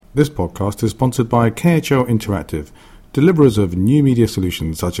This podcast is sponsored by KHL Interactive, deliverers of new media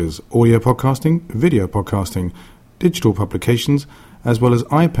solutions such as audio podcasting, video podcasting, digital publications, as well as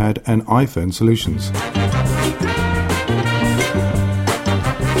iPad and iPhone solutions.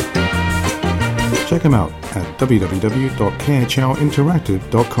 Check them out at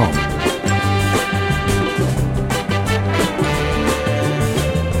www.khlinteractive.com.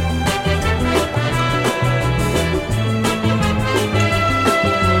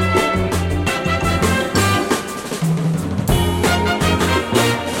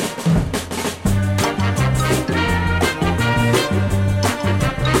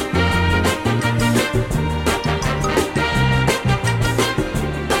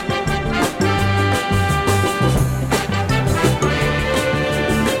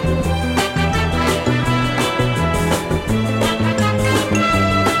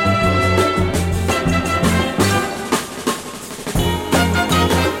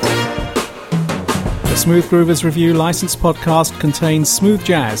 Smooth Groovers Review licensed podcast contains smooth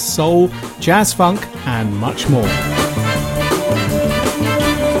jazz, soul, jazz funk, and much more.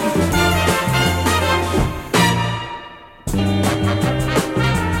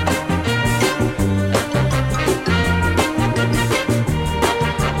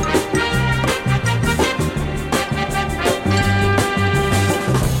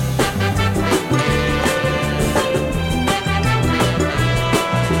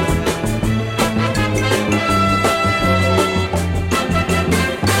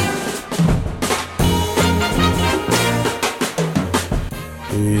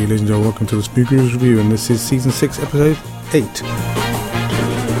 Ladies and gentlemen, welcome to the Smooth Groovers Review, and this is Season 6, Episode 8.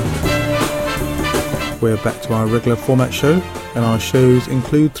 We're back to our regular format show, and our shows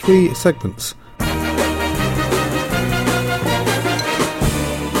include 3 segments. The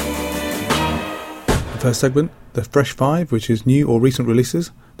first segment, the Fresh 5, which is new or recent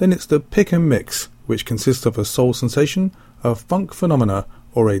releases. Then it's the Pick and Mix, which consists of a soul sensation, a funk phenomena,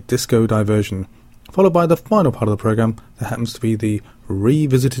 or a disco diversion. Followed by the final part of the programme that happens to be the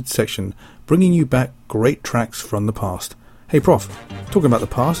Revisited section, bringing you back great tracks from the past. Hey Prof, talking about the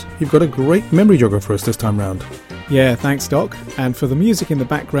past, you've got a great memory jogger for us this time round. Yeah, thanks Doc. And for the music in the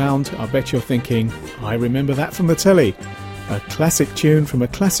background, I bet you're thinking, I remember that from the telly. A classic tune from a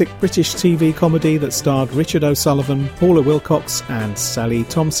classic British TV comedy that starred Richard O'Sullivan, Paula Wilcox and Sally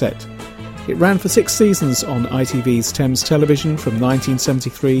Tomsett. It ran for 6 seasons on ITV's Thames Television from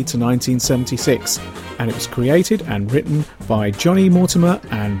 1973 to 1976, and it was created and written by Johnny Mortimer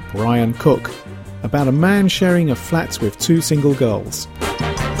and Brian Cook, about a man sharing a flat with 2 single girls.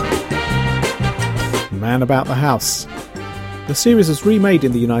 Man About the House. The series was remade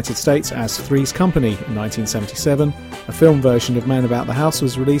in the United States as Three's Company in 1977. A film version of Man About the House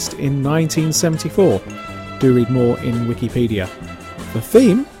was released in 1974. Do read more in Wikipedia. The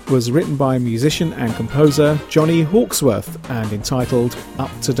theme was written by musician and composer Johnny Hawksworth and entitled Up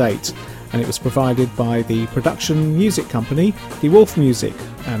to Date, and it was provided by the production music company The Wolf Music,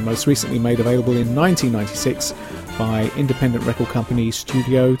 and most recently made available in 1996 by independent record company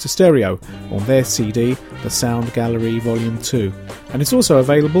Studio to Stereo on their CD The Sound Gallery Volume 2, and it's also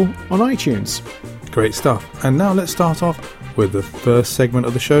available on iTunes. Great stuff. And now let's start off with the first segment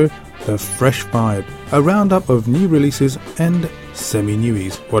of the show, the Fresh Vibe, a roundup of new releases and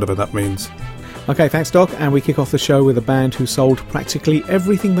semi-newies, whatever that means. Okay, thanks Doc, and we kick off the show with a band who sold practically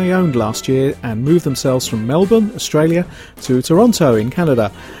everything they owned last year and moved themselves from Melbourne, Australia to Toronto in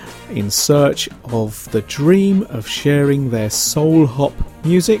Canada in search of the dream of sharing their soul hop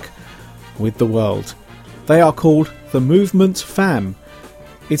music with the world. They are called The Movement Fam.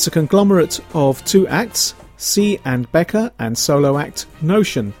 It's a conglomerate of 2 acts, C and Becca, and solo act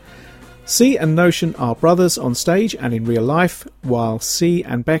Notion. C and Notion are brothers on stage and in real life, while C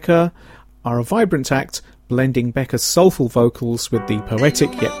and Becca are a vibrant act blending Becca's soulful vocals with the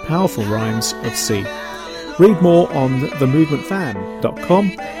poetic yet powerful rhymes of C. Read more on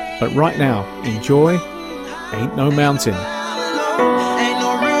themovementfan.com, but right now, enjoy Ain't No Mountain. Ain't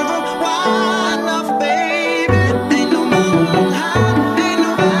no river wide enough, baby. Ain't no mountain high, ain't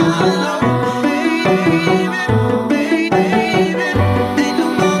no valley low, baby, baby. Ain't no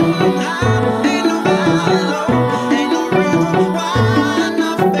mountain high, ain't no valley low, ain't no river wide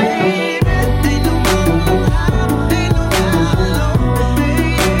enough, baby. Ain't no mountain high, ain't no valley low,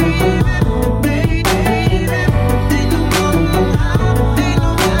 baby, baby. Ain't no mountain high, ain't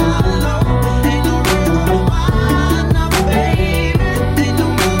no valley low, ain't no river wide enough, baby.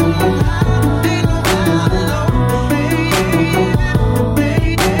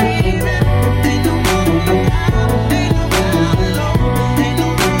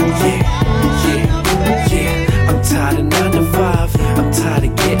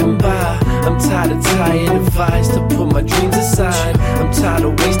 I'm tired of tired advice to put my dreams aside. I'm tired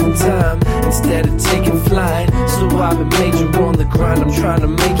of wasting time instead of taking flight. So I've been major on the grind, I'm trying to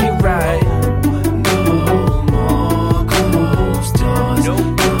make it right. No more closed doors, no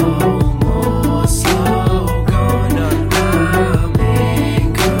more slow going on. I'm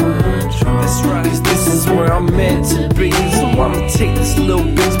in control. That's right, 'cause this is where I'm meant to be. So I'ma take this little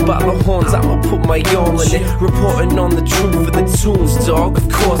bitch by the horns, I'ma put my all in it. Reporting on the truth of the tunes, dog. Of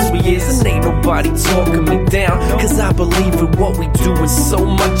course we is, and ain't nobody talking me down. 'Cause I believe in what we do and so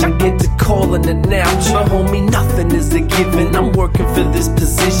much I get to calling it now. My homie, nothing is a given. I'm working for this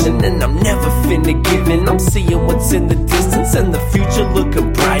position and I'm never finna give in. I'm seeing what's in the distance and the future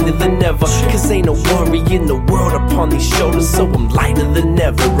looking brighter than ever. 'Cause ain't no worry in the world upon these shoulders, so I'm lighter than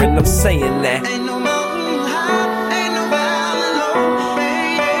ever. And I'm saying that Ain't no mountain high, ain't no valley low,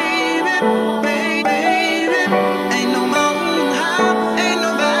 baby, baby. Ain't no mountain high, ain't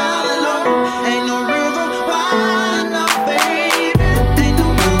no valley low, ain't no river wide enough, baby. Ain't no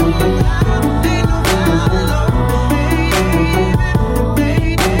mountain high, ain't no valley low,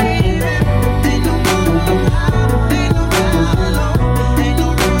 baby, baby. Ain't no mountain high, ain't no valley low, ain't no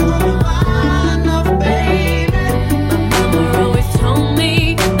river wide enough, baby. My mama always told me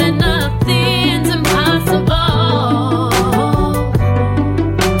that nothing's impossible,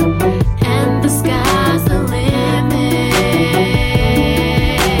 and the sky's the limit.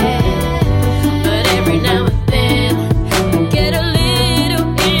 But every now and then, I get a little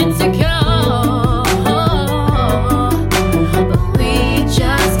insecure, but we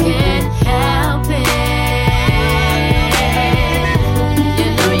just can't help it. You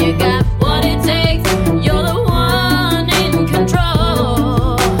know you got what it takes, you're the one in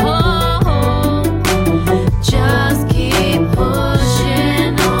control. Just keep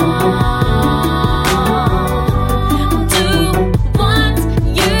pushing on. Do what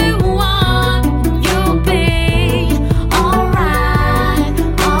you want, you'll be alright,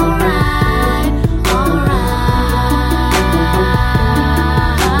 alright,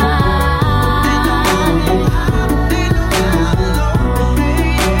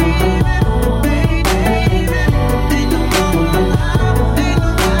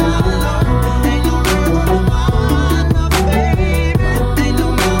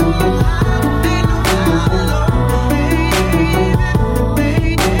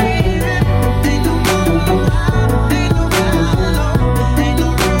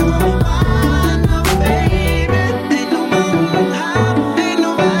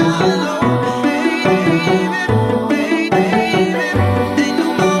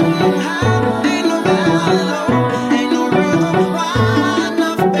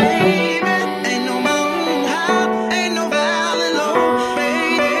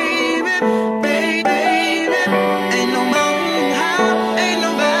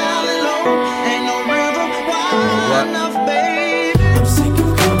 I'm sick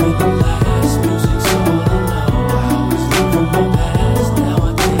of coming to last. Music's all I know. I always live from my past. Now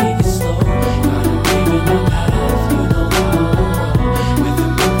I take it slow. Gotta pave in my path. You know how I roll. With the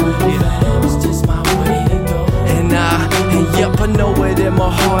movement fam, it's just my way to go. And yep, I know it in my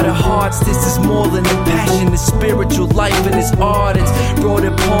heart of hearts. This is more than a passion. It's spiritual life and it's art. It's brought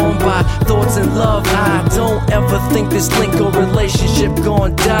upon by thoughts and love. I don't ever think this link or relationship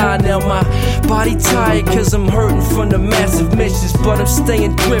gon' die. Now my body tired cause I'm hurting from the massive missions, but I'm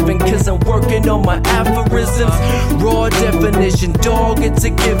staying driven cause I'm working on my aphorisms. Raw definition, dog, it's a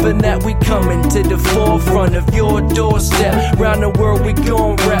given that we coming to the forefront of your doorstep. Round the world we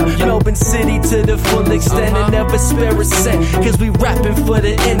gon' rap, Melbourne City to the full extent, and never spare a cent, cause we rapping for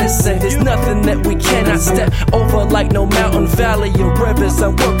the innocent. There's nothing that we cannot step over, like no mountain, valley or rivers.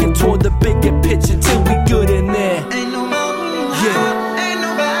 I'm working toward the bigger picture till we good in there. Ain't no mountain high, Yeah. ain't no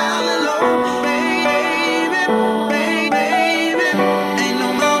valley low, baby, baby. Ain't no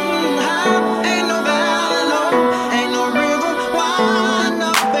mountain high, ain't no valley low, ain't no river wide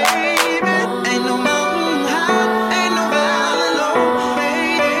enough, baby. Ain't no mountain high, ain't no valley low,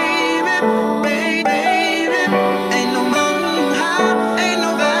 baby, baby. Ain't no mountain high, ain't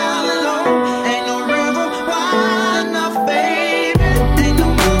no valley low, ain't no river wide enough, baby. Ain't no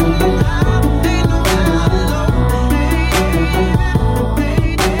mountain high, ain't no valley low,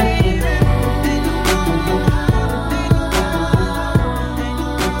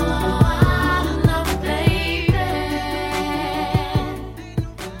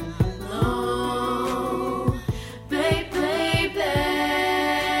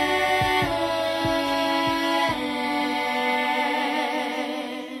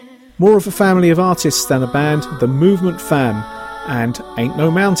 More of a family of artists than a band, the Movement Fam, and Ain't No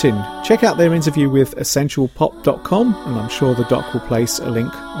Mountain. Check out their interview with essentialpop.com, and I'm sure the doc will place a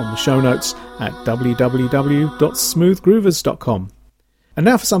link on the show notes at www.smoothgroovers.com. And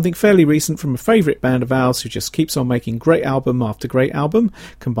now for something fairly recent from a favourite band of ours who just keeps on making great album after great album,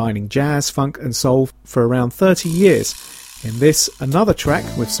 combining jazz, funk and soul for around 30 years. In this, another track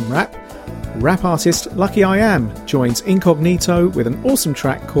with some rap. Rap artist Lucky I Am joins Incognito with an awesome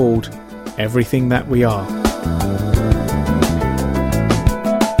track called Everything That We Are.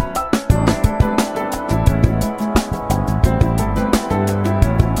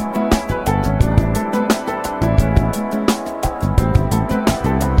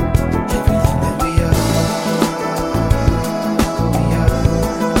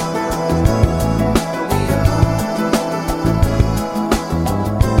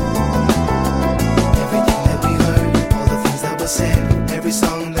 Every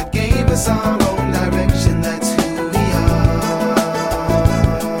song that gave us our own direction, that's who we are.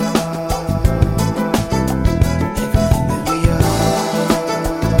 Everything that we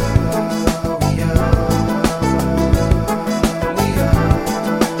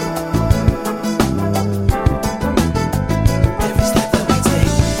Every step that we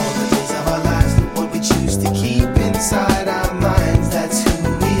take, all the days of our lives, what we choose to keep inside our minds, that's who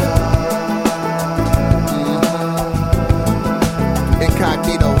we are.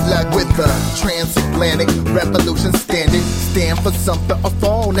 Incognito, luck with the transatlantic revolution standing. Stand for something or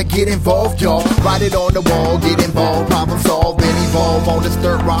fall, now get involved, y'all. Write it on the wall, get involved, problem solve, then evolve on this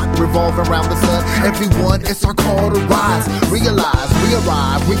third rock, revolve around the sun. Everyone, it's our call to rise. Realize, we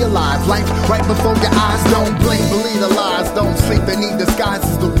arrive, realize life right before your eyes. Don't blink, believe the lies, don't sleep, they need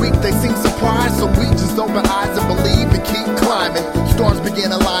disguises. The weak, they seem surprised, so we just open eyes and believe and keep climbing. Stars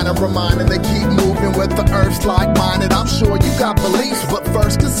begin aligning, reminding they keep moving with the earth's like-minded. I'm sure you got beliefs, but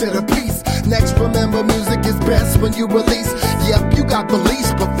first consider peace. Next, remember music is best when you release. Yep, you got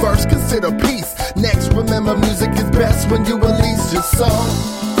beliefs, but first consider peace. Next, remember music is best when you release your song.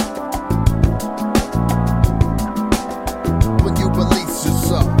 When you release your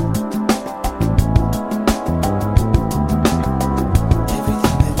song.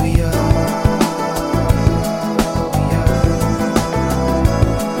 Everything that we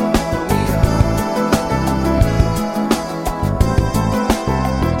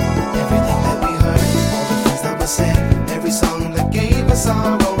Everything that we heard, all the things that were said, every song that gave us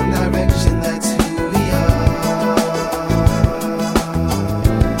our own direction, that's who we are.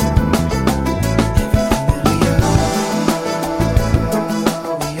 Everything that we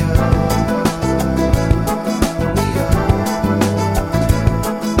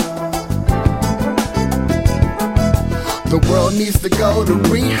The world needs to go to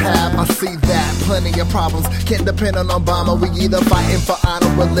rehab. I see that plenty of problems can't depend on Obama. We either fighting for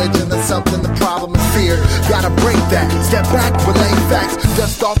honor, religion, or something. The problem is fear. Gotta break that. Step back, relay facts.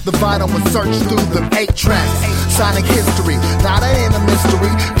 Dust off the vinyl and search through the 8 tracks. Sonic history, not ain't a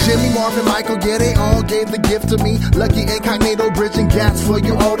mystery. Jimmy, Marvin, Michael, yeah, they all gave the gift to me. Lucky Incognito, bridging gaps for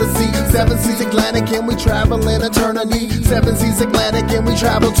you all to see. 7 seas Atlantic and we travel in eternity. 7 seas Atlantic and we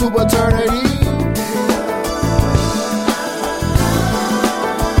travel to eternity.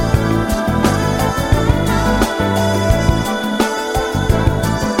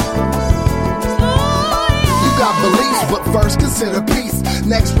 Beliefs, but first consider peace.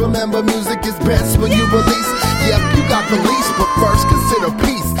 Next, remember music is best when you release. Yep, you got beliefs, but first consider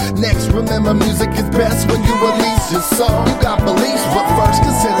peace. Next, remember music is best when you release your song. You got beliefs, but first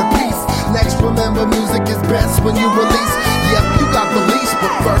consider peace. Next, remember music is best when you release. Yep, you got beliefs,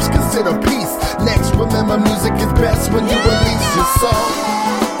 but first consider peace. Next, remember music is best when you release your song.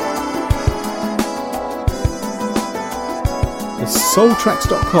 The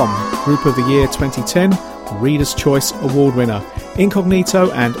Soultracks.com Group of the Year 2010 Reader's Choice Award winner, Incognito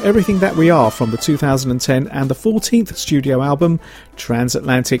and Everything That We Are from the 2010 and the 14th studio album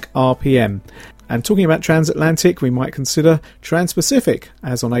Transatlantic RPM. And talking about Transatlantic, we might consider Trans-Pacific,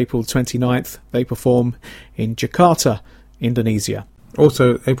 as on April 29th they perform in Jakarta, Indonesia.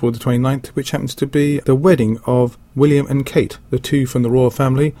 Also, April the 29th, which happens to be the wedding of William and Kate, the two from the royal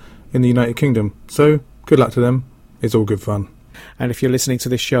family in the United Kingdom. So, good luck to them. It's all good fun. And if you're listening to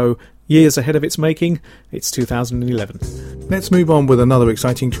this show years ahead of its making, it's 2011. Let's move on with another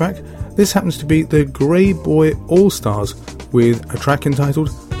exciting track. This happens to be the Grey Boy All-Stars with a track entitled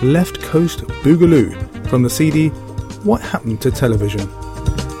Left Coast Boogaloo from the CD What Happened to Television.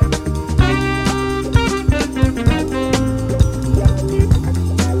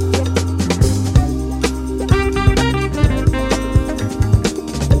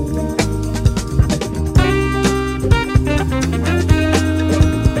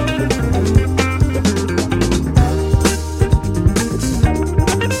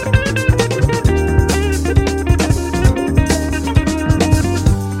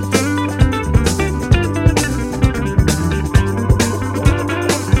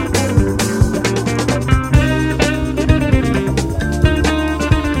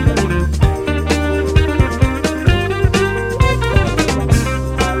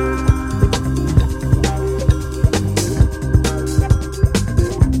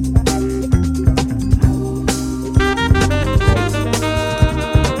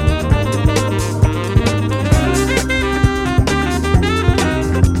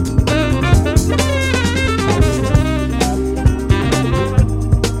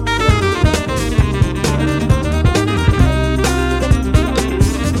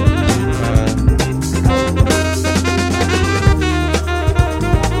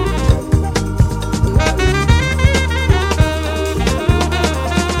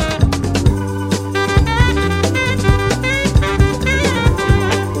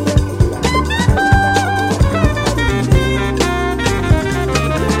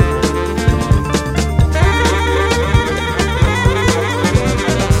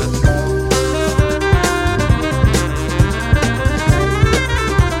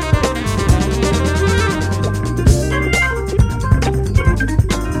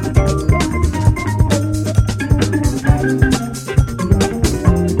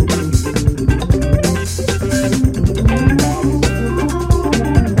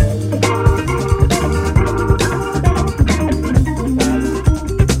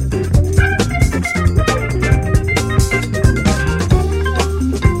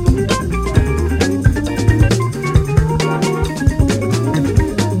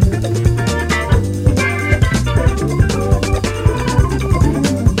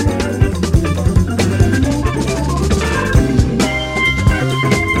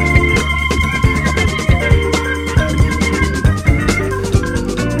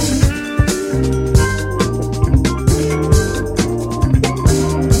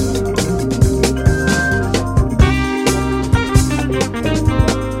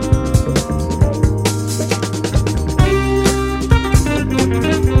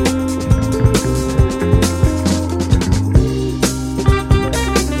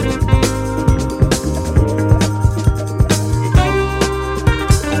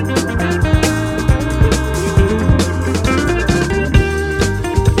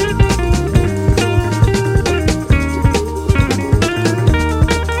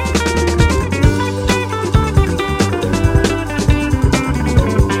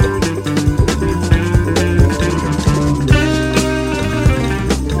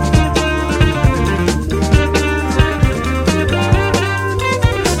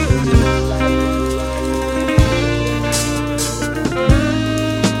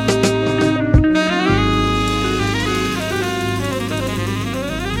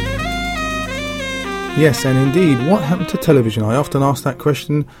 Yes, and indeed, what happened to television? I often ask that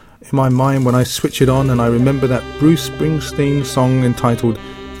question in my mind when I switch it on, and I remember that Bruce Springsteen song entitled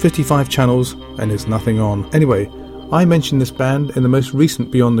 55 Channels and There's Nothing On. Anyway, I mentioned this band in the most recent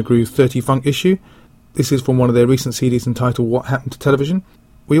Beyond the Groove 30 Funk issue. This is from one of their recent CDs entitled What Happened to Television.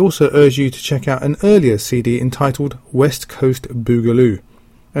 We also urge you to check out an earlier CD entitled West Coast Boogaloo.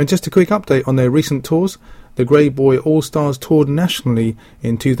 And just a quick update on their recent tours. The Grey Boy All-Stars toured nationally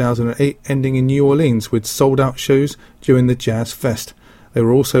in 2008, ending in New Orleans with sold-out shows during the Jazz Fest. They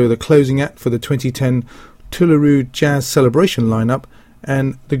were also the closing act for the 2010 Toulouse Jazz Celebration lineup,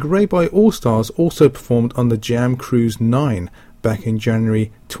 and the Grey Boy All-Stars also performed on the Jam Cruise 9 back in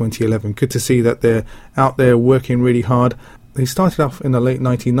January 2011. Good to see that they're out there working really hard. They started off in the late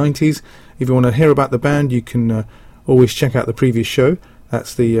 1990s. If you want to hear about the band, you can always check out the previous show.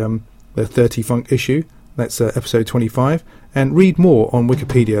 That's the 30 Funk issue. That's episode 25. And read more on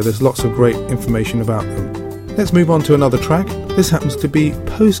Wikipedia. There's lots of great information about them. Let's move on to another track. This happens to be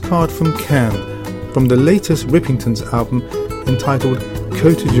Postcard from Cannes, from the latest Rippingtons album entitled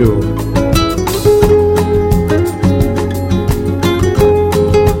Côte d'Azur.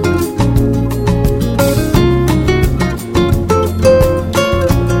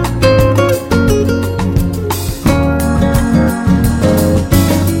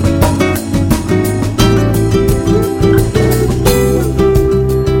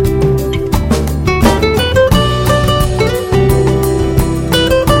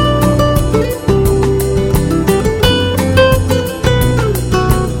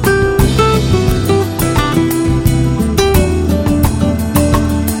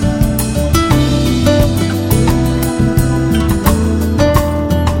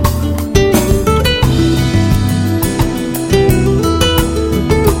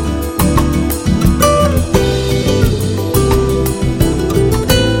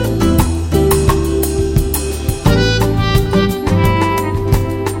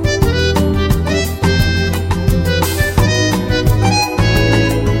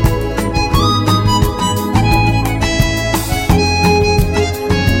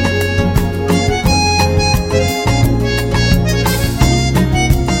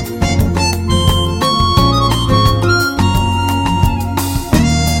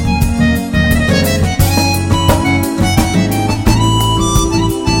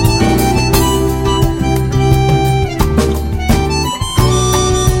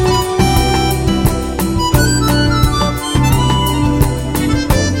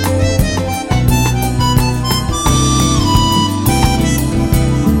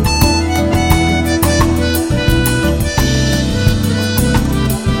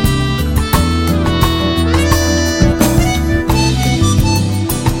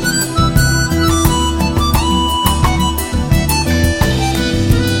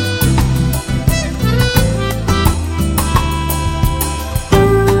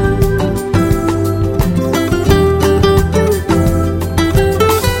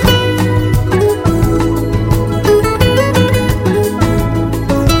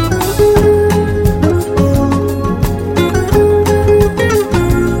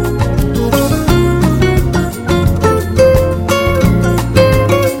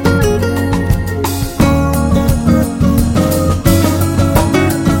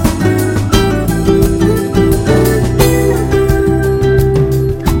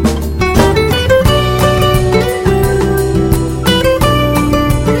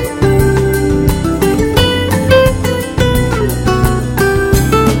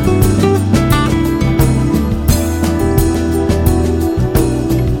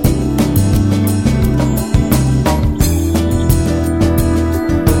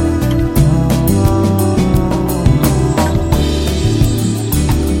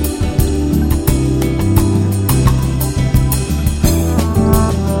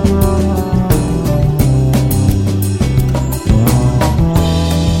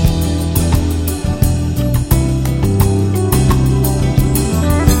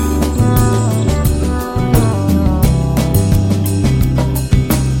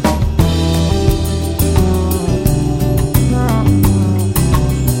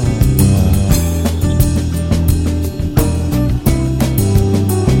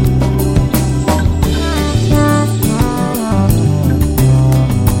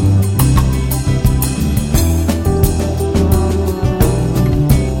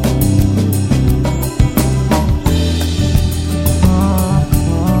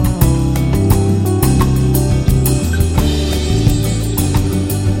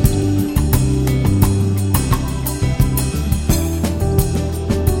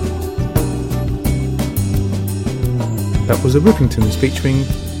 That was the Rippingtons featuring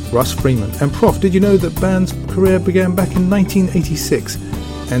Russ Freeman. And Prof, did you know that band's career began back in 1986?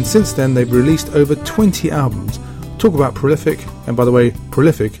 And since then they've released over 20 albums. Talk about prolific, and by the way,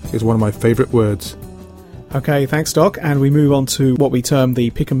 prolific is one of my favourite words. Okay, thanks Doc, and we move on to what we term the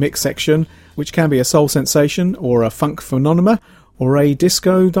pick and mix section, which can be a soul sensation or a funk phenomenon or a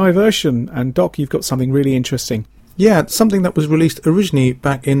disco diversion. And Doc, you've got something really interesting. Yeah, something that was released originally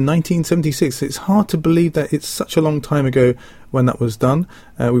back in 1976. It's hard to believe that it's such a long time ago when that was done.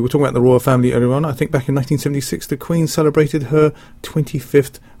 We were talking about the royal family earlier on. I think back in 1976 the Queen celebrated her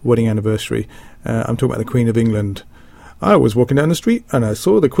 25th wedding anniversary. I'm talking about the Queen of England. I was walking down the street and I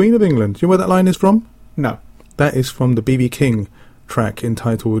saw the Queen of England. Do you know where that line is from? No. That is from the B.B. King track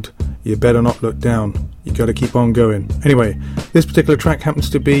entitled You Better Not Look Down, You Gotta Keep On Going. Anyway, this particular track happens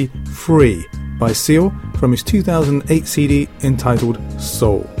to be Free by Seal from his 2008 CD entitled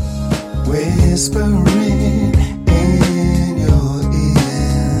Soul. Whispering in your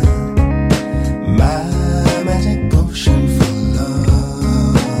ear, my magic potion for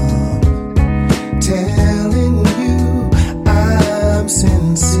love, telling you I'm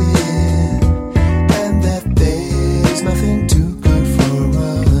sincere and that there's nothing too good for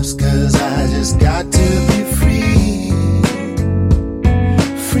us, 'cause I just got to be free,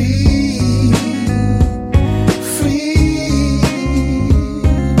 free, free,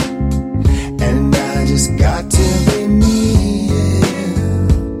 and I just got to be me, yeah.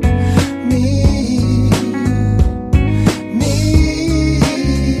 Me, me,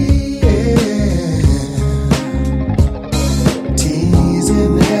 yeah.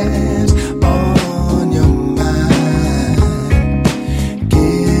 Teasing hands on your mind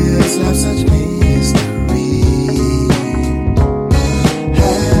gives life such mystery.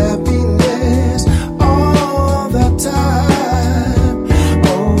 Happiness all the time.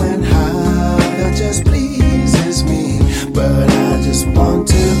 Oh, and how that just pleases me. But I just want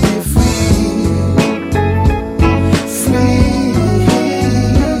to be free. Free,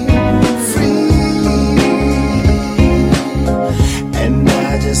 free. And I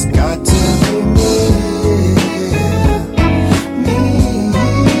just got to be me. Me,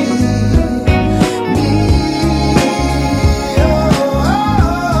 me, oh,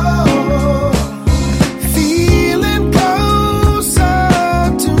 feeling closer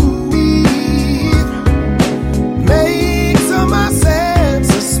to me makes all my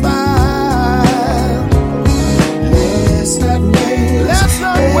senses smile. Let's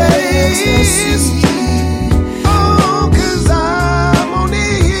not waste. Oh, 'cause I'm only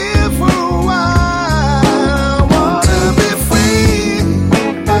here for a while. I want to be free,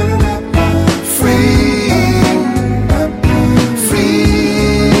 free, free.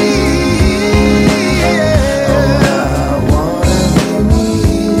 Yeah. I wanna be me,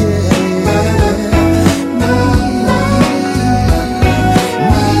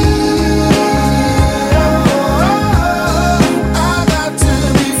 I got to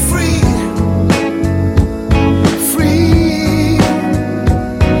be free, free,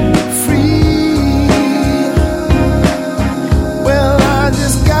 free. Well, I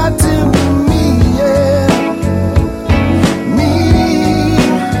just got to be me, yeah. Me,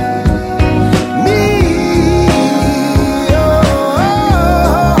 me. Oh,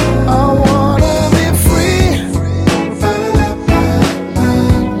 I wanna be free.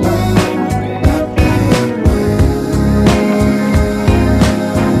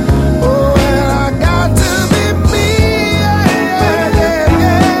 Oh, and I got to be me, yeah, yeah,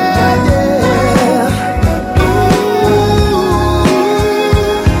 yeah, yeah. Ooh.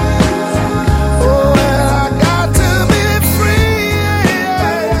 Oh, and I got to be free,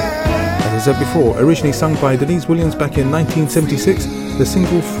 yeah. As I said before, originally sung by Denise Williams back in 1976, the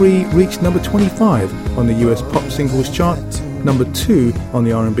single Free reached number 25 on the US Pop Singles Chart, number 2 on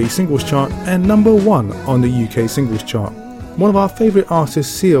the R&B Singles Chart, and number 1 on the UK Singles Chart. One of our favourite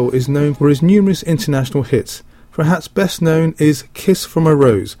artists, Seal, is known for his numerous international hits. Perhaps best known is Kiss from a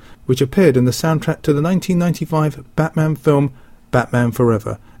Rose, which appeared in the soundtrack to the 1995 Batman film Batman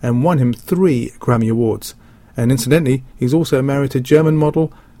Forever and won him 3 Grammy Awards. And incidentally, he's also married to German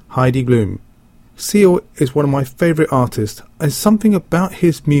model Heidi Klum. Seal is one of my favourite artists. There's something about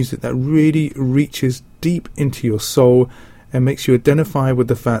his music that really reaches deep into your soul and makes you identify with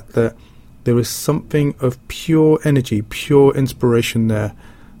the fact that there is something of pure energy, pure inspiration there.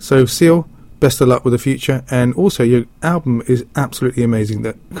 So Seal, best of luck with the future, and also your album is absolutely amazing.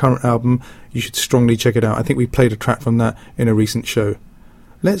 That current album, you should strongly check it out. I think we played a track from that in a recent show.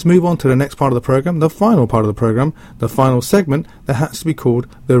 Let's move on to the next part of the programme, the final part of the programme, the final segment that has to be called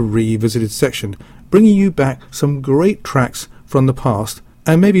the Revisited section, bringing you back some great tracks from the past,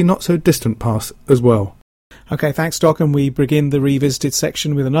 and maybe not so distant past as well. Okay, thanks, Doc, and we begin the revisited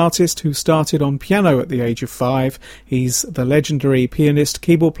section with an artist who started on piano at the age of 5. He's the legendary pianist,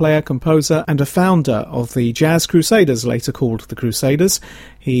 keyboard player, composer, and a founder of the Jazz Crusaders, later called the Crusaders.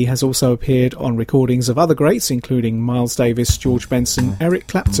 He has also appeared on recordings of other greats, including Miles Davis, George Benson, Eric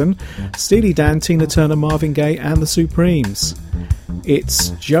Clapton, Steely Dan, Tina Turner, Marvin Gaye, and the Supremes. It's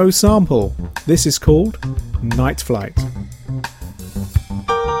Joe Sample. This is called Night Flight.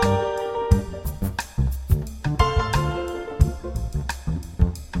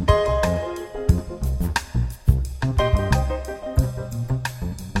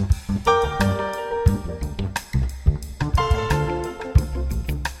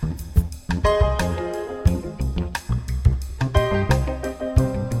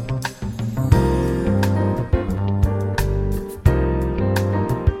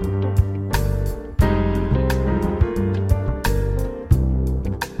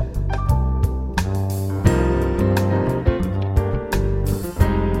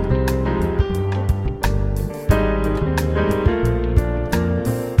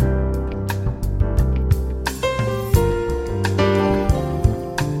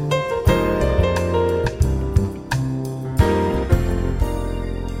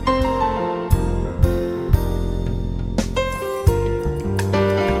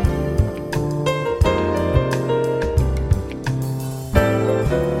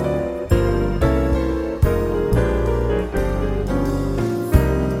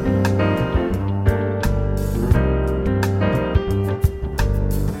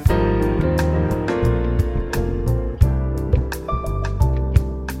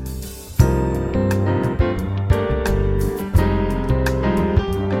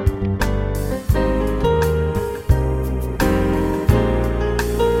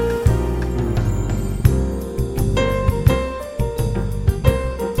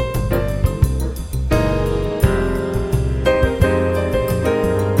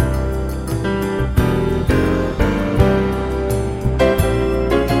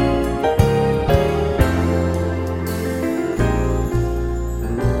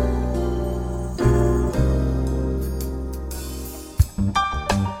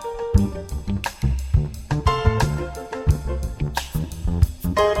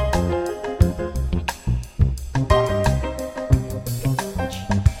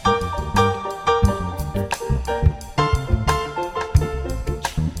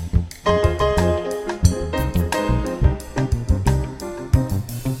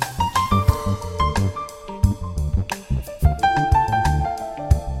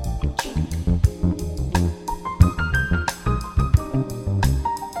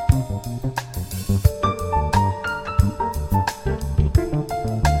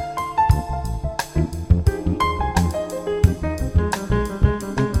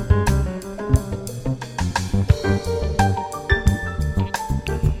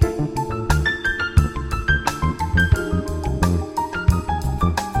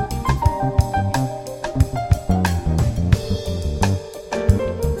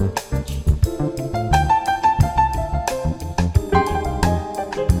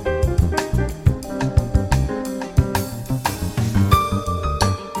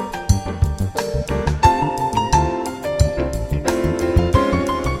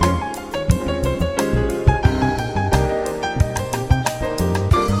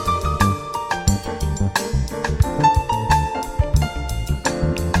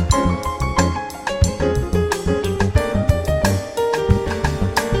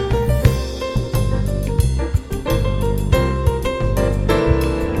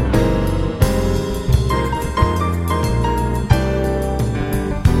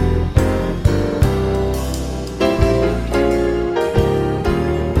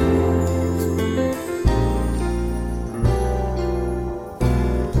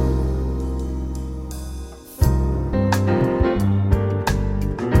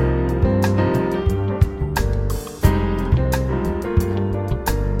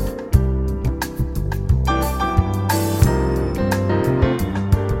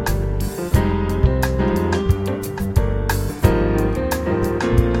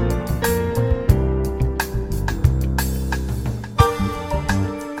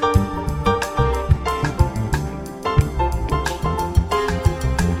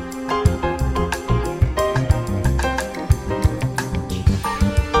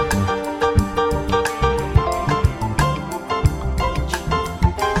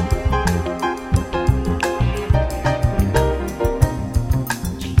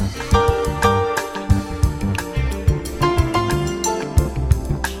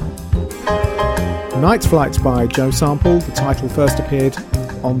 Night Flight by Joe Sample. The title first appeared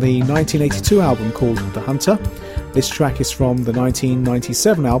on the 1982 album called The Hunter. This track is from the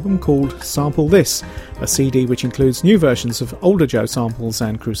 1997 album called Sample This, a CD which includes new versions of older Joe samples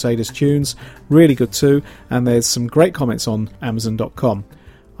and Crusaders tunes. Really good too, and there's some great comments on Amazon.com.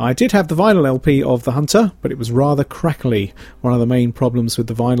 I did have the vinyl LP of The Hunter, but it was rather crackly, one of the main problems with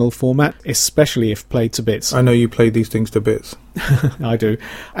the vinyl format, especially if played to bits. I know you played these things to bits. I do.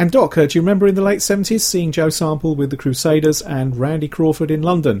 And Doc, do you remember in the late 70s seeing Joe sample with the Crusaders and Randy Crawford in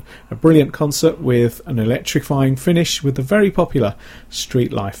London? A brilliant concert with an electrifying finish with the very popular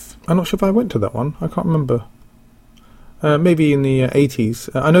Street Life. I'm not sure if I went to that one. I can't remember. Maybe in the 80s.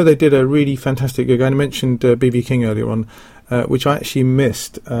 I know they did a really fantastic gig. I mentioned B.B. King earlier on, which I actually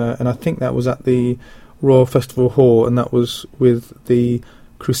missed. And I think that was at the Royal Festival Hall, and that was with the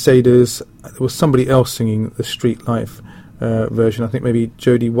Crusaders. There was somebody else singing the Street Life version. I think maybe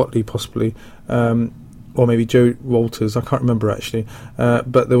Jodie Watley possibly, or maybe Joe Walters. I can't remember actually.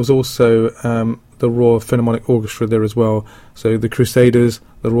 But there was also the Royal Philharmonic Orchestra there as well. So the Crusaders,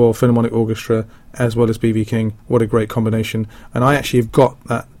 the Royal Philharmonic Orchestra, as well as B.B. King. What a great combination. And I actually have got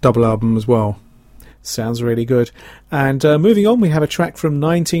that double album as well. Sounds really good. And moving on, we have a track from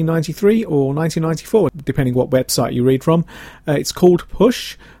 1993 or 1994, depending what website you read from. It's called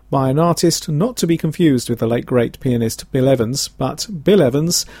Push, by an artist not to be confused with the late great pianist Bill Evans, but Bill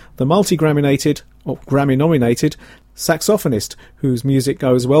Evans, the Grammy-nominated saxophonist whose music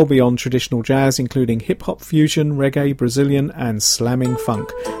goes well beyond traditional jazz, including hip-hop, fusion, reggae, Brazilian and slamming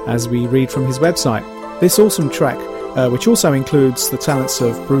funk, as we read from his website. This awesome track, which also includes the talents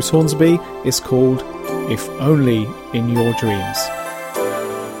of Bruce Hornsby, is called If Only in Your Dreams.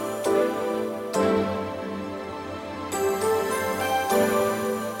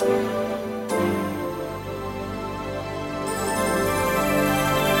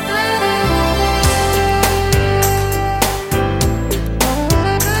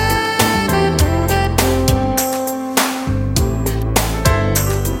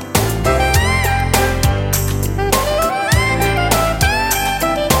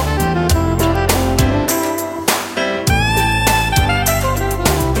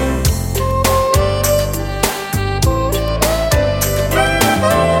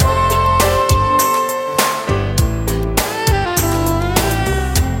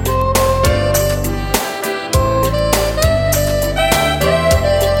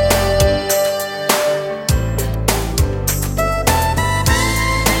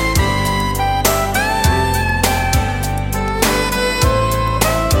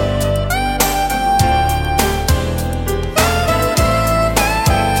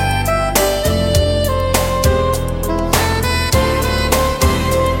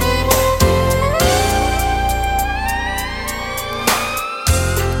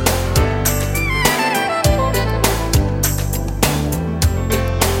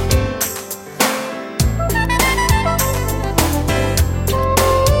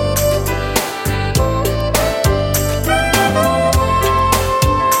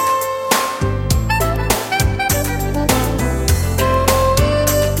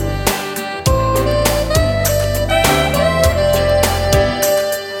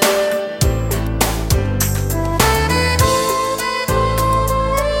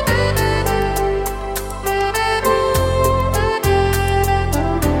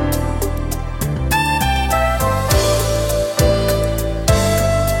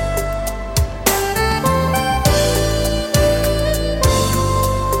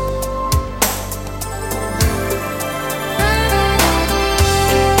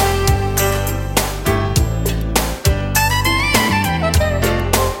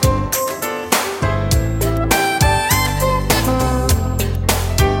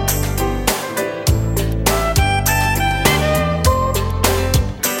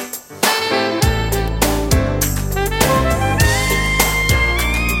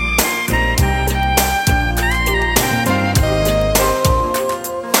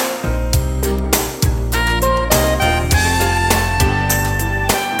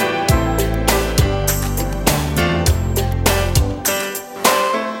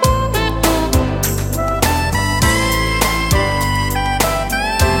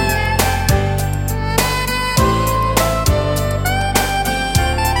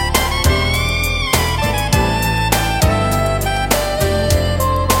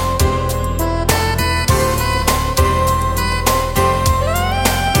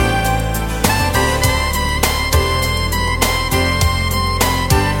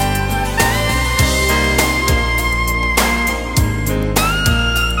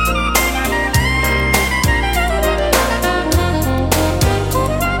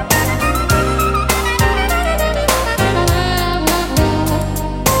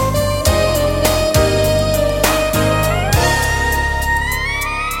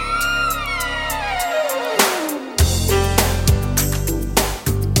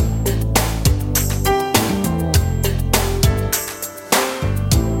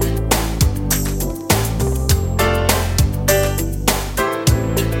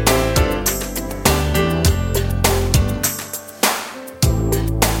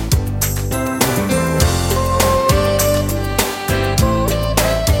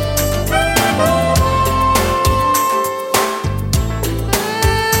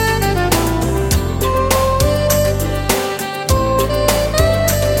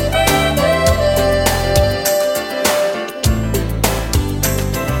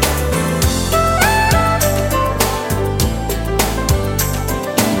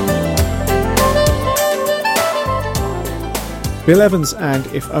 Bill Evans and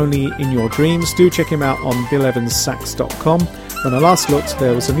If Only in Your Dreams. Do check him out on BillEvansSax.com. When I last looked,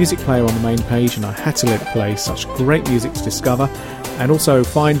 there was a music player on the main page and I had to let it play. Such great music to discover, and also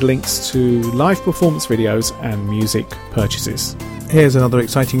find links to live performance videos and music purchases. Here's another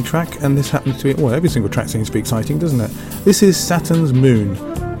exciting track, and this happens to be, well, every single track seems to be exciting, doesn't it? This is Saturn's Moon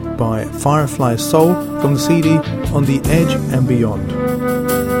by Firefly Soul from the CD On the Edge and Beyond.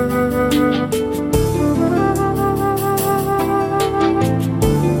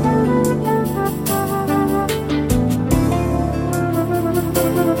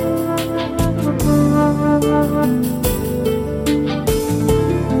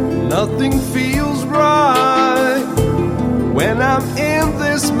 Nothing feels right when I'm in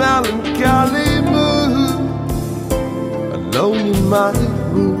this melancholy mood, alone in my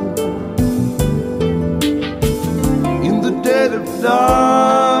room, in the dead of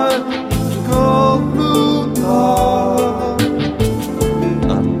night, cold moonlight,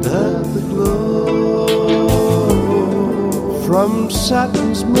 under the glow from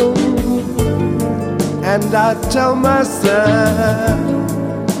Saturn's moon, and I tell myself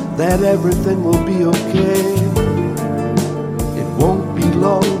that everything will be okay. It won't be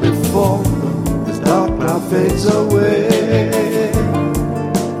long before this dark cloud fades away.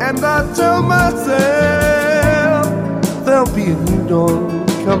 And I tell myself there'll be a new dawn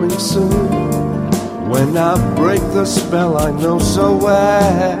coming soon. When I break the spell I know so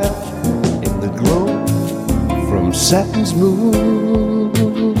well, in the glow from Saturn's moon.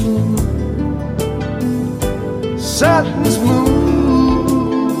 Saturn's moon.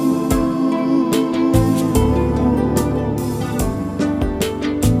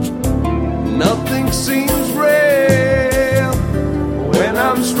 Seems real when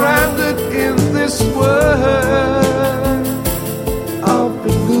I'm stranded in this world of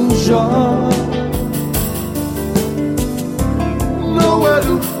illusion. Nowhere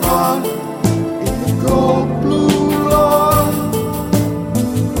to run in the cold blue lawn,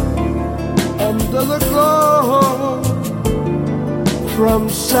 under the glow from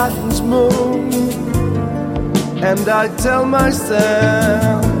Saturn's moon. And I tell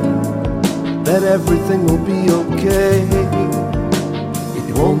myself that everything will be okay.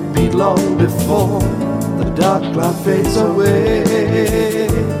 It won't be long before the dark cloud fades away.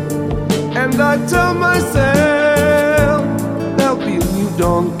 And I tell myself there'll be a new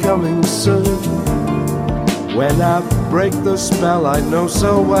dawn coming soon. When I break the spell I know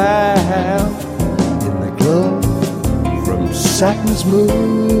so well, in the glow from Saturn's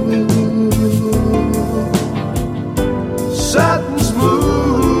moon. Saturn's moon.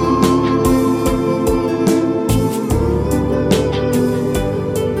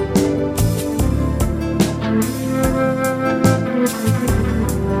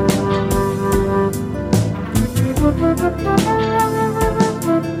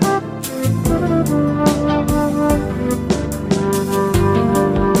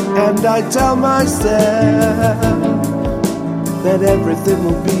 And I tell myself that everything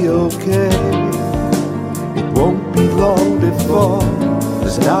will be okay. It won't be long before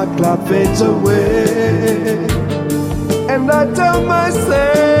this dark cloud fades away. And I tell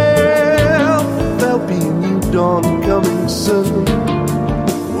myself there'll be a new dawn coming soon.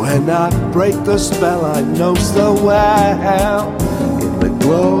 When I break the spell I know so well, in the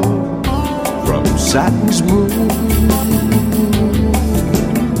glow from Saturn's moon.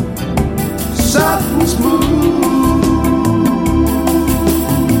 Saturn's moon.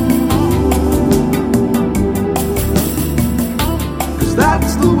 'Cause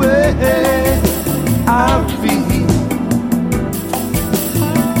that's the way I feel,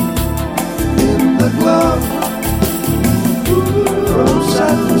 in the glow from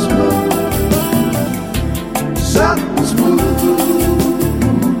Saturn's moon. Saturn's moon.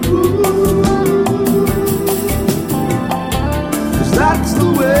 'Cause that's the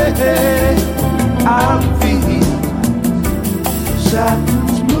way I feel.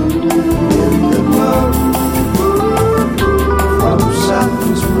 Saturn's moon in the glow from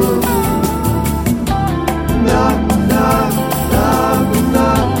Saturn's moon. Na na na na na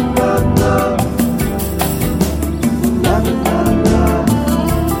na na na na na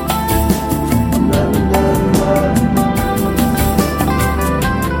na na na.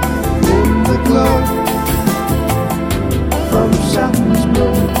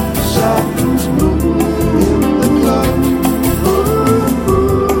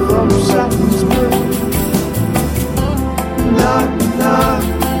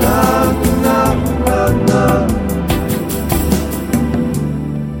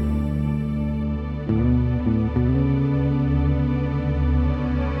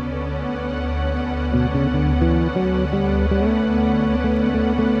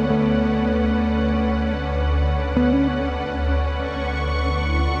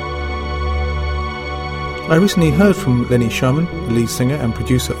 I recently heard from Lenny Sherman, the lead singer and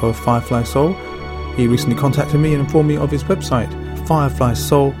producer of Firefly Soul. He recently contacted me and informed me of his website,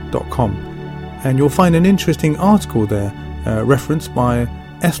 fireflysoul.com, and you'll find an interesting article there referenced by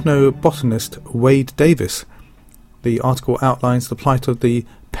ethnobotanist Wade Davis. The article outlines the plight of the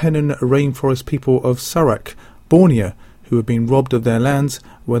Penan rainforest people of Sarawak, Borneo, who have been robbed of their lands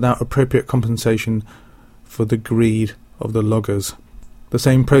without appropriate compensation for the greed of the loggers. The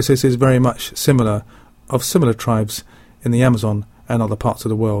same process is very much similar of similar tribes in the Amazon and other parts of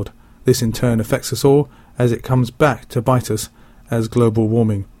the world. This in turn affects us all as it comes back to bite us as global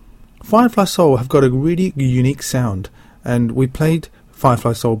warming. Firefly Soul have got a really unique sound, and we played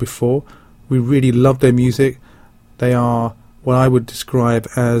Firefly Soul before. We really love their music. They are what I would describe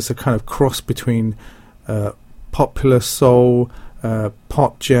as a kind of cross between popular soul,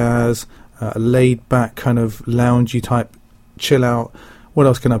 pop jazz, laid back kind of loungy type chill out. What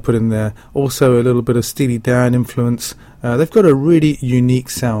else can I put in there? Also a little bit of Steely Dan influence. They've got a really unique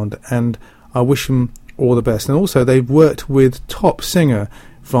sound, and I wish them all the best. And also they've worked with top singer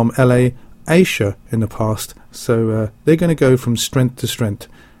from LA, Aisha, in the past, so they're going to go from strength to strength.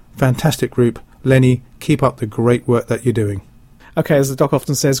 Fantastic group. Lenny, keep up the great work that you're doing. Okay, as the Doc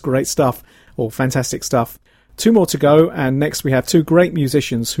often says, great stuff, or fantastic stuff. 2 more to go, and next we have 2 great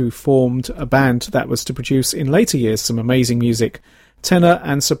musicians who formed a band that was to produce in later years some amazing music. Tenor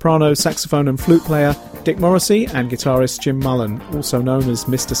and soprano saxophone and flute player Dick Morrissey and guitarist Jim Mullen, also known as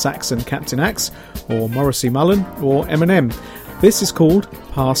Mr. Sax and Captain Axe, or Morrissey Mullen, or Eminem. This is called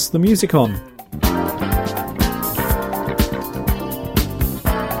Pass the Music On.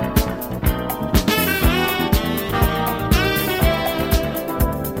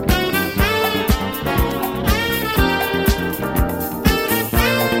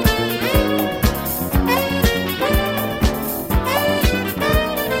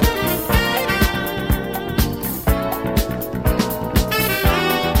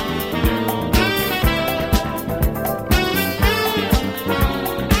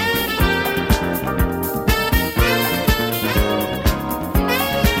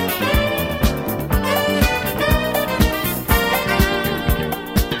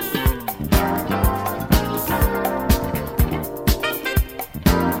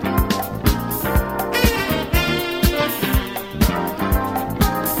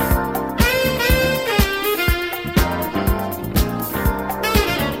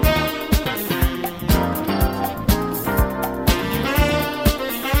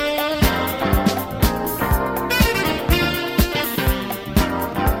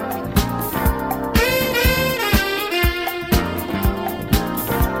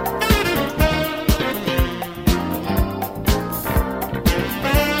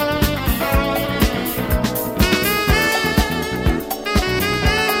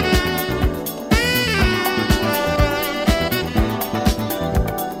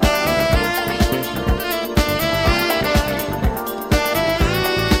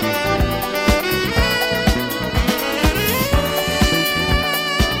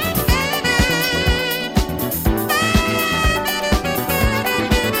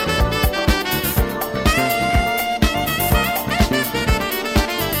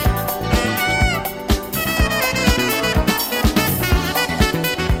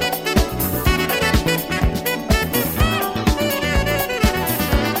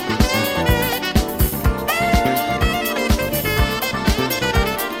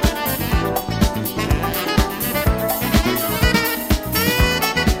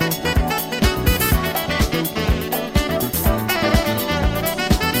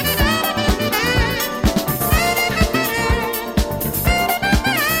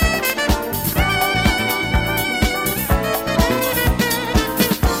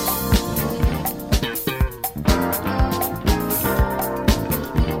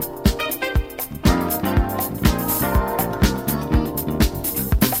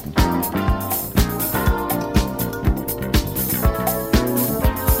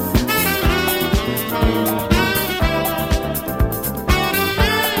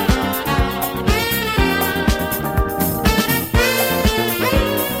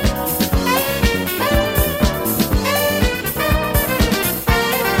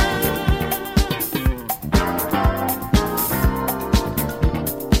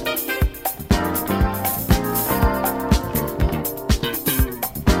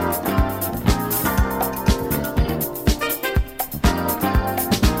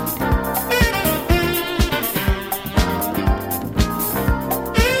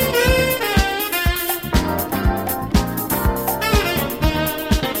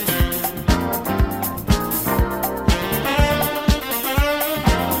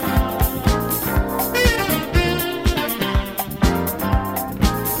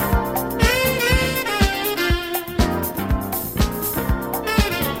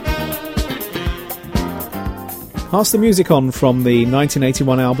 Pass the music on from the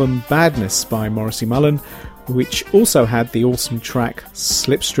 1981 album Badness by Morrissey Mullen, which also had the awesome track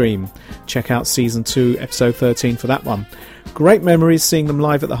Slipstream. Check out Season 2, Episode 13 for that one. Great memories seeing them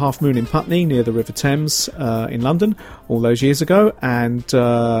live at the Half Moon in Putney near the River Thames in London all those years ago, and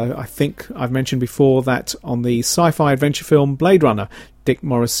I think I've mentioned before that on the sci-fi adventure film Blade Runner, Dick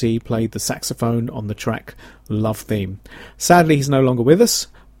Morrissey played the saxophone on the track Love Theme. Sadly he's no longer with us,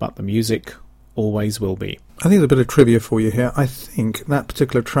 but the music always will be. I think there's a bit of trivia for you here. I think that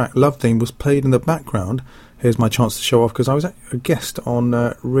particular track, Love Theme, was played in the background. Here's my chance to show off, because I was a guest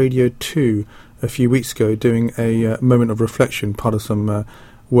on Radio 2 a few weeks ago doing a moment of reflection, part of some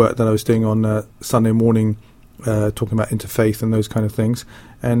work that I was doing on Sunday morning, talking about interfaith and those kind of things.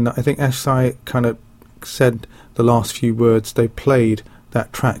 And I think SI kind of said the last few words. They played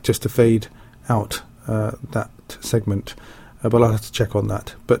that track just to fade out that segment. But I'll have to check on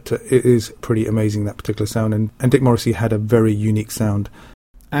that. But it is pretty amazing, that particular sound. And Dick Morrissey had a very unique sound.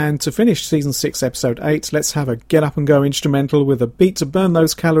 And to finish Season 6, Episode 8, let's have a get-up-and-go instrumental with a beat to burn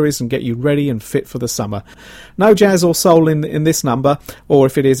those calories and get you ready and fit for the summer. No jazz or soul in this number, or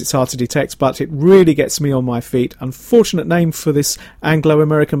if it is, it's hard to detect, but it really gets me on my feet. Unfortunate name for this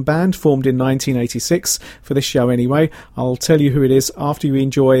Anglo-American band, formed in 1986, for this show anyway. I'll tell you who it is after you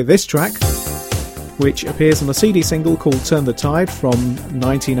enjoy this track, which appears on a CD single called Turn the Tide from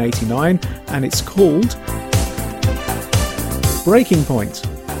 1989, and it's called Breaking Point.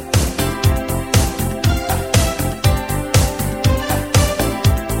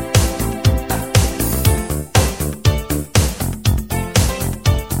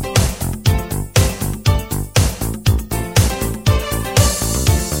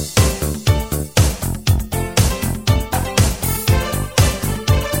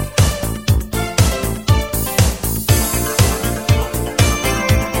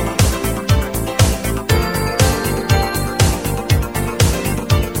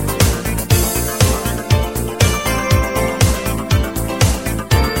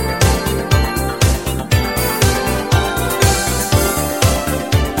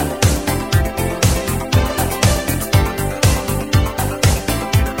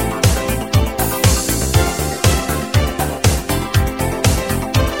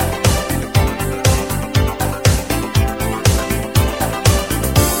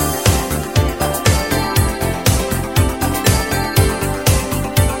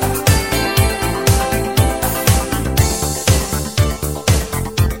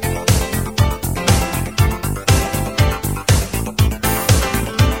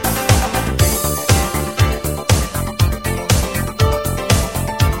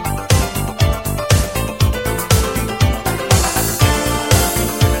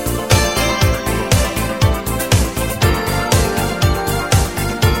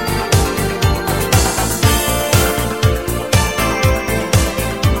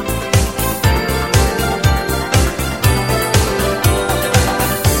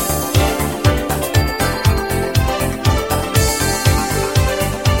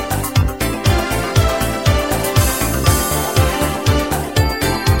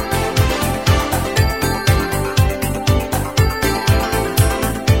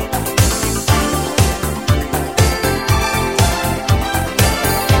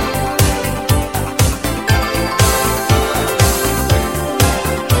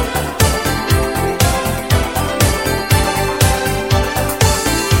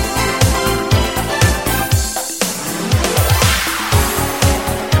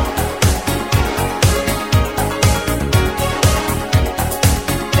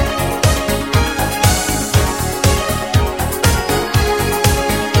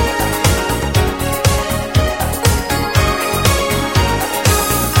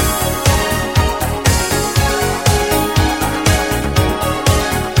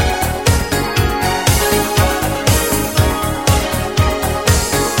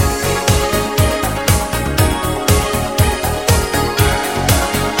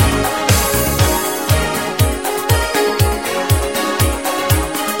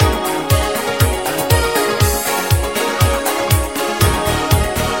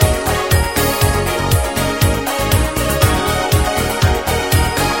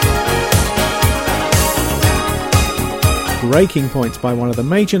 Breaking Point by one of the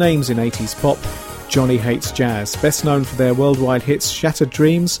major names in 80s pop, Johnny Hates Jazz, best known for their worldwide hits Shattered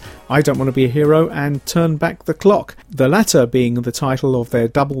Dreams, I Don't Want to Be a Hero and Turn Back the Clock, the latter being the title of their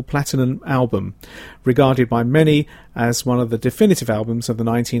double platinum album, regarded by many as one of the definitive albums of the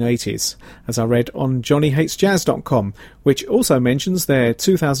 1980s, as I read on JohnnyHatesJazz.com, which also mentions their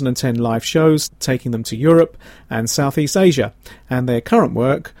 2010 live shows taking them to Europe and Southeast Asia, and their current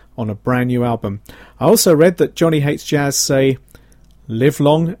work on a brand new album. I also read that Johnny Hates Jazz say, live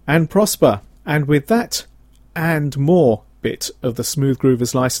long and prosper. And with that and more bit of the Smooth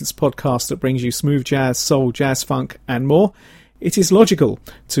Groovers licensed podcast that brings you smooth jazz, soul, jazz funk and more, it is logical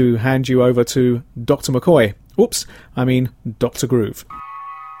to hand you over to Dr. McCoy. Oops, I mean Dr. Groove.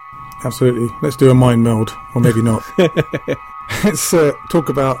 Absolutely. Let's do a mind meld, or maybe not. Let's talk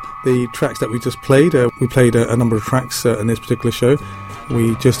about the tracks that we just played. We played a number of tracks in this particular show.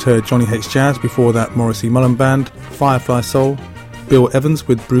 We just heard Johnny Hates Jazz, before that Morrissey Mullen Band, Firefly Soul, Bill Evans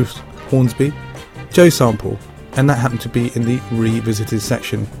with Bruce Hornsby, Joe Sample, and that happened to be in the Revisited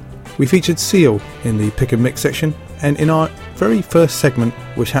section. We featured Seal in the Pick and Mix section, and in our very first segment,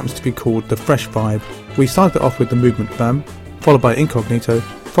 which happens to be called The Fresh Vibe, we started it off with the Movement Fam, followed by Incognito,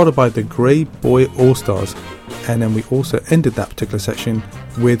 followed by the Grey Boy All-Stars, and then we also ended that particular section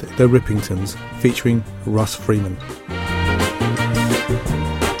with the Rippingtons, featuring Russ Freeman.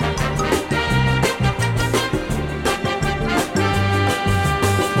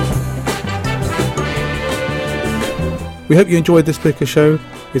 We hope you enjoyed this particular show.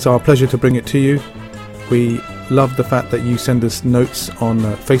 It's our pleasure to bring it to you. We love the fact that you send us notes on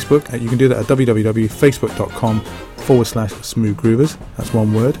Facebook. You can do that at www.facebook.com/smoothgroovers. That's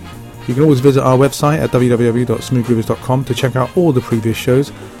one word. You can always visit our website at www.smoothgroovers.com to check out all the previous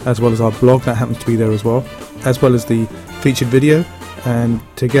shows, as well as our blog that happens to be there as well as the featured video, and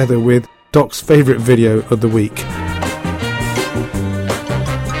together with Doc's favourite video of the week.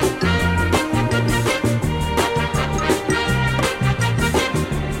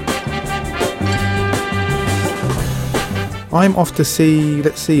 I'm off to see,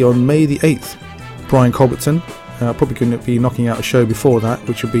 on May the 8th, Brian Culbertson. Probably going to be knocking out a show before that,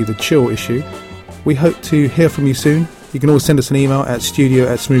 which will be the Chill issue. We hope to hear from you soon. You can always send us an email at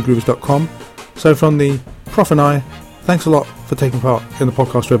studio@smoothgroovers.com. So from the Prof and I, thanks a lot for taking part in the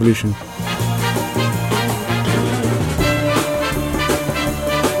podcast revolution.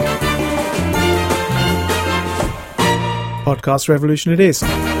 Podcast revolution it is.